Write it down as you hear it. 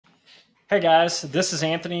Hey guys, this is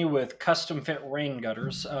Anthony with Custom Fit Rain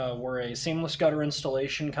Gutters. We're a seamless gutter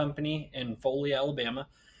installation company in Foley, Alabama.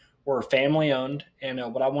 We're family owned, and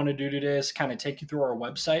what I want to do today is kind of take you through our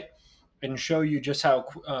website and show you just how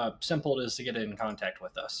simple it is to get in contact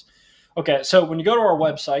with us. Okay, so when you go to our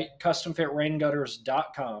website,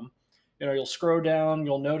 customfitraingutters.com, you'll scroll down,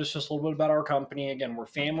 you'll notice just a little bit about our company. Again, we're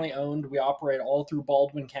family owned. We operate all through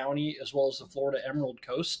Baldwin County as well as the Florida Emerald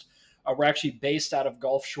Coast. We're actually based out of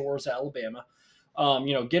Gulf Shores, Alabama.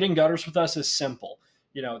 Getting gutters with us is simple.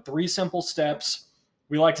 Three simple steps.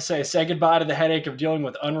 We like to say goodbye to the headache of dealing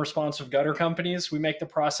with unresponsive gutter companies. We make the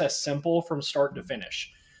process simple from start to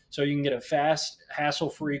finish. So you can get a fast,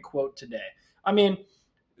 hassle-free quote today.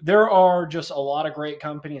 There are just a lot of great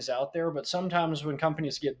companies out there, but sometimes when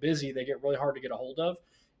companies get busy, they get really hard to get a hold of.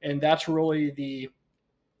 And that's really the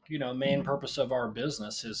main purpose of our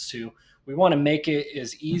business we want to make it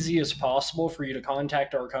as easy as possible for you to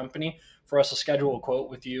contact our company, for us to schedule a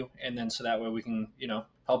quote with you. And then so that way we can,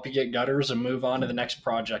 help you get gutters and move on to the next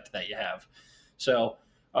project that you have. So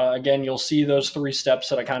again, you'll see those three steps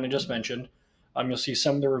that I kind of just mentioned. You'll see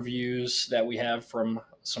some of the reviews that we have from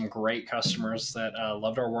some great customers that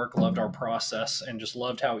loved our work, loved our process, and just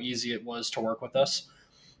loved how easy it was to work with us.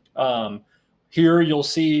 Here you'll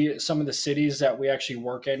see some of the cities that we actually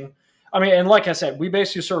work in. And like I said, we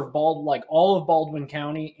basically serve all of Baldwin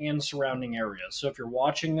County and surrounding areas. So if you're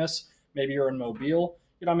watching this, maybe you're in Mobile,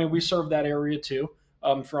 we serve that area too.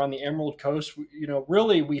 If you're on the Emerald Coast,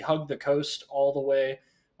 really we hug the coast all the way.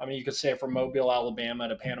 You could say from Mobile, Alabama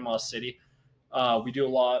to Panama City. We do a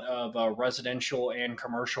lot of residential and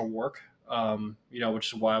commercial work, which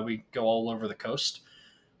is why we go all over the coast.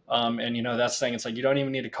 That's the thing. It's like you don't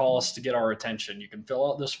even need to call us to get our attention. You can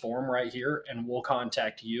fill out this form right here and we'll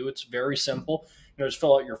contact you. It's very simple. Just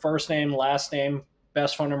fill out your first name, last name,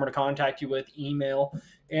 best phone number to contact you with, email.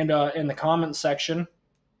 And in the comment section,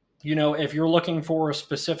 if you're looking for a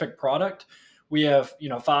specific product, we have,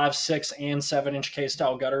 5, 6, and 7-inch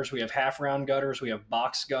K-style gutters. We have half-round gutters. We have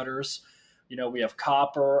box gutters. We have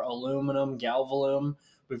copper, aluminum, galvalume.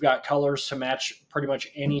 We've got colors to match pretty much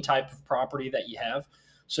any type of property that you have.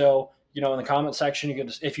 So, in the comment section, you can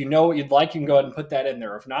if you know what you'd like, you can go ahead and put that in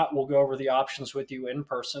there. If not, we'll go over the options with you in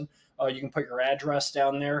person. You can put your address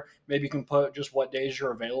down there. Maybe you can put just what days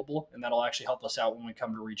you're available, and that'll actually help us out when we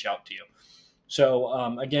come to reach out to you. So,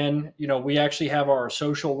 again, we actually have our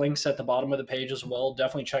social links at the bottom of the page as well.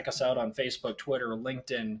 Definitely check us out on Facebook, Twitter,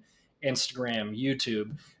 LinkedIn, Instagram,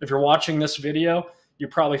 YouTube. If you're watching this video, you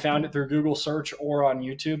probably found it through Google search or on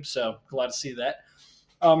YouTube, so glad to see that.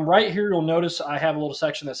 Right here, you'll notice I have a little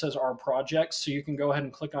section that says our projects, so you can go ahead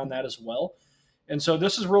and click on that as well. And so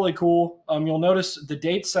this is really cool. You'll notice the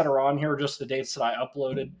dates that are on here are just the dates that I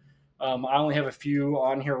uploaded. I only have a few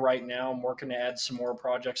on here right now. I'm working to add some more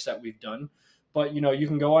projects that we've done. But, you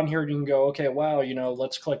can go on here and you can go, okay, wow,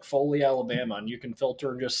 let's click Foley, Alabama, and you can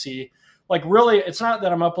filter and just see. Really, it's not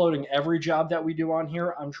that I'm uploading every job that we do on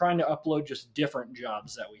here. I'm trying to upload just different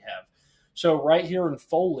jobs that we have. So right here in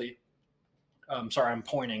Foley, sorry, I'm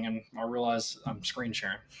pointing and I realize I'm screen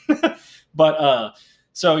sharing. But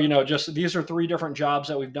just these are 3 different jobs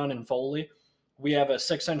that we've done in Foley. We have a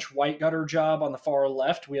 6-inch white gutter job on the far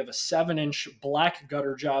left. We have a 7-inch black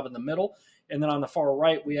gutter job in the middle. And then on the far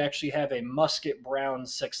right, we actually have a musket brown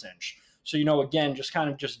 6-inch. So, again,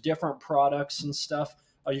 just different products and stuff.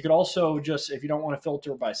 You could also if you don't want to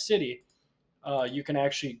filter by city, you can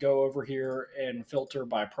actually go over here and filter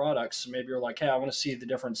by products. Maybe you're like, hey, I want to see the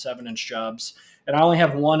different 7-inch jobs. And I only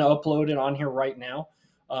have one uploaded on here right now.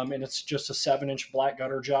 And it's just a 7-inch black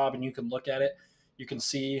gutter job. And you can look at it. You can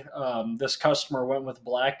see this customer went with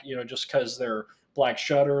black, just because they're black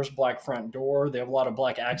shutters, black front door. They have a lot of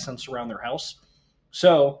black accents around their house.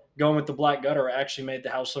 So going with the black gutter actually made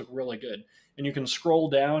the house look really good. And you can scroll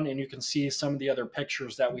down and you can see some of the other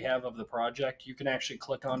pictures that we have of the project. You can actually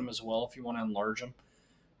click on them as well if you want to enlarge them.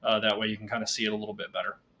 That way you can kind of see it a little bit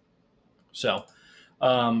better. So,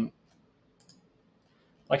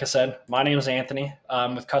 like I said, my name is Anthony.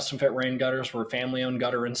 I'm with Custom Fit Rain Gutters. We're a family-owned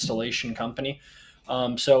gutter installation company.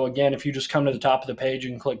 So again, if you just come to the top of the page, you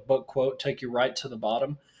can click book quote, take you right to the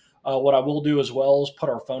bottom. What I will do as well is put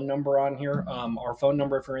our phone number on here. Our phone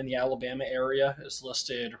number, if you're in the Alabama area, is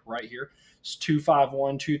listed right here. It's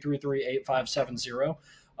 251-233-8570.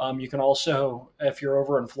 You can also, if you're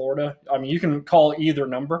over in Florida, you can call either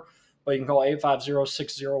number, but you can call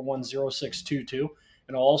 850-601-0622.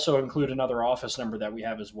 And I'll also include another office number that we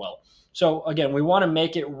have as well. So again, we want to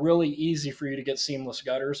make it really easy for you to get seamless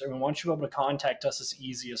gutters, and we want you to be able to contact us as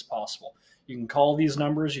easy as possible. You can call these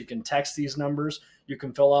numbers, you can text these numbers, you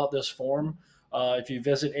can fill out this form. If you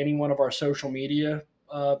visit any one of our social media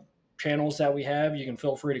channels that we have. You can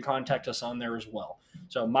feel free to contact us on there as well.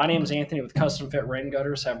 So my name is Anthony with Custom Fit Rain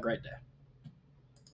Gutters. Have a great day.